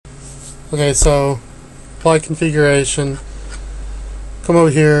Okay, so apply configuration. Come over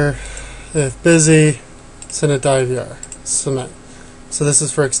here. If busy, send it to IVR. Submit. So this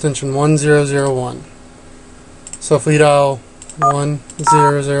is for extension 1001. So if we dial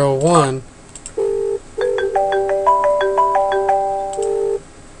 1001,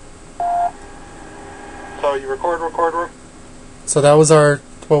 so you record. So that was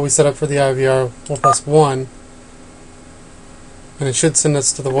what we set up for the IVR. We'll press 1, and it should send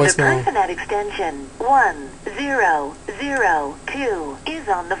us to the voicemail. The person at extension 1002 is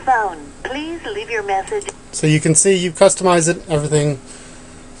on the phone. Please leave your message. So you can see you customize it, everything.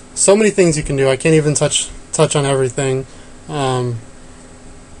 So many things you can do. I can't even touch on everything.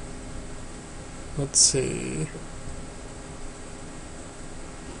 Let's see.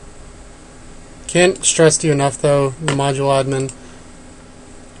 Can't stress to you enough though, the module admin.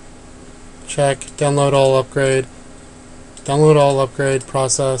 Check, download all upgrade. Download all upgrade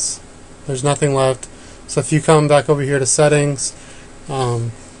process. There's nothing left. So if you come back over here to settings,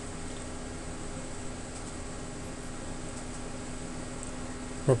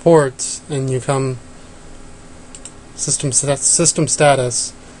 reports, and you come system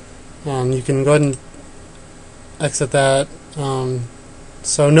status, you can go ahead and exit that.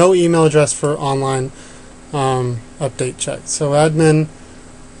 So no email address for online update check. So admin,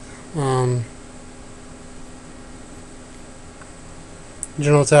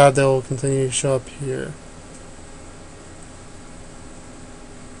 general tab, they'll continue to show up here.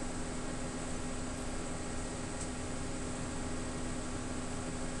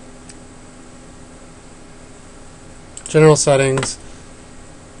 General settings,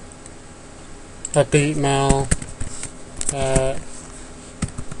 update mail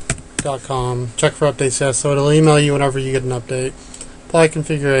 .com. Check for updates, yes. So it'll email you whenever you get an update. Apply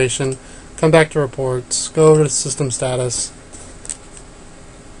configuration. Come back to reports. Go over to system status.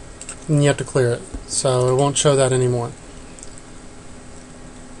 And you have to clear it. So it won't show that anymore.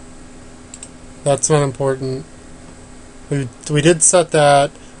 That's not important. We did set that.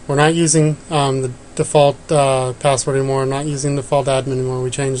 We're not using the default password anymore. We're not using default admin anymore.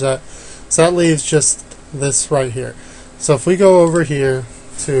 We changed that. So that leaves just this right here. So if we go over here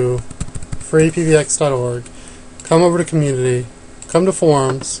to freepbx.org, come over to community, come to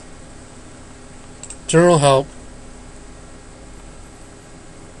forums, general help,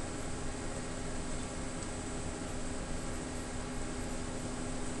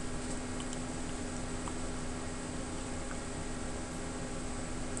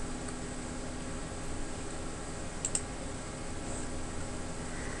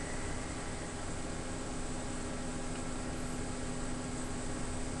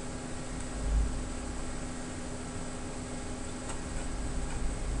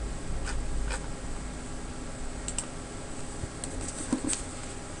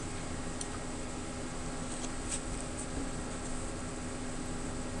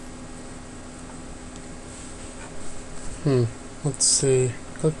 let's see,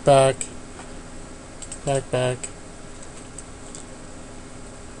 click back, back.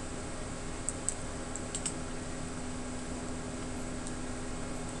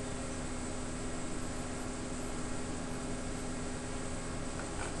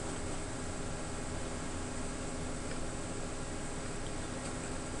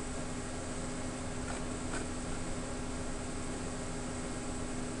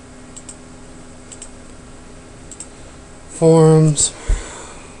 Forums.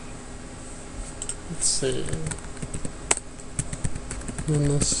 Let's see.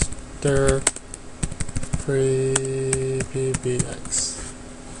 Minister FreePBX.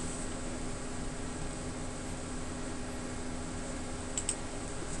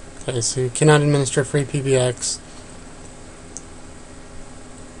 Okay, so you cannot administer FreePBX.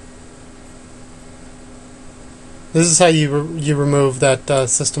 This is how you remove that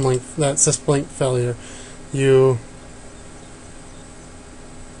system link failure. You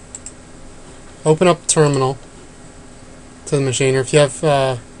open up terminal to the machine, or if you have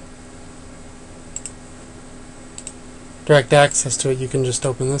direct access to it, you can just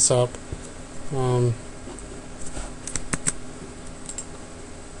open this up. Come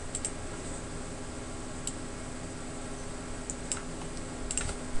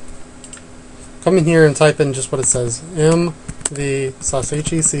in here and type in just what it says: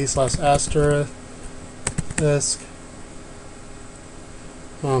 mv/hec/asterisk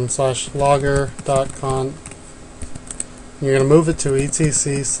 /logger.conf. You're going to move it to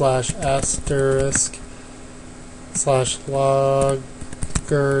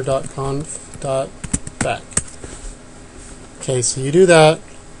etc/asterisk/logger.conf.back. Okay, so you do that.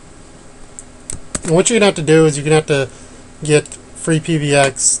 And what you're going to have to do is you're going to have to get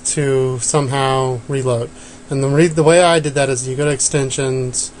FreePBX to somehow reload. And the way I did that is you go to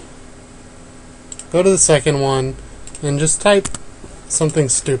extensions, go to the second one, and just type something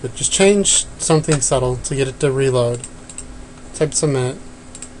stupid. Just change something subtle to get it to reload. Type submit,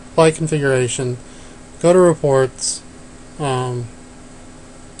 apply configuration, go to reports,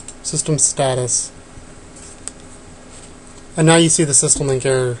 system status, and now you see the system link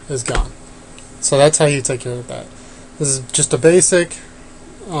error is gone. So that's how you take care of that. This is just a basic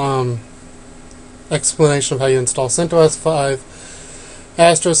explanation of how you install CentOS 5,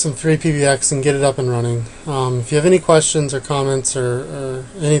 Asterisk, and FreePBX and get it up and running. If you have any questions or comments or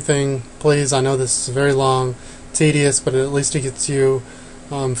anything, please, I know this is very long, tedious, but at least it gets you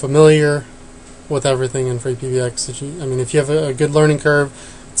familiar with everything in FreePBX. I mean, if you have a good learning curve,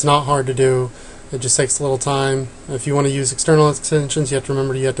 it's not hard to do. It just takes a little time. If you want to use external extensions, you have to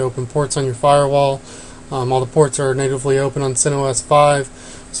remember you have to open ports on your firewall. All the ports are natively open on CentOS 5,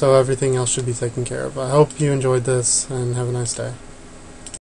 so everything else should be taken care of. I hope you enjoyed this, and have a nice day.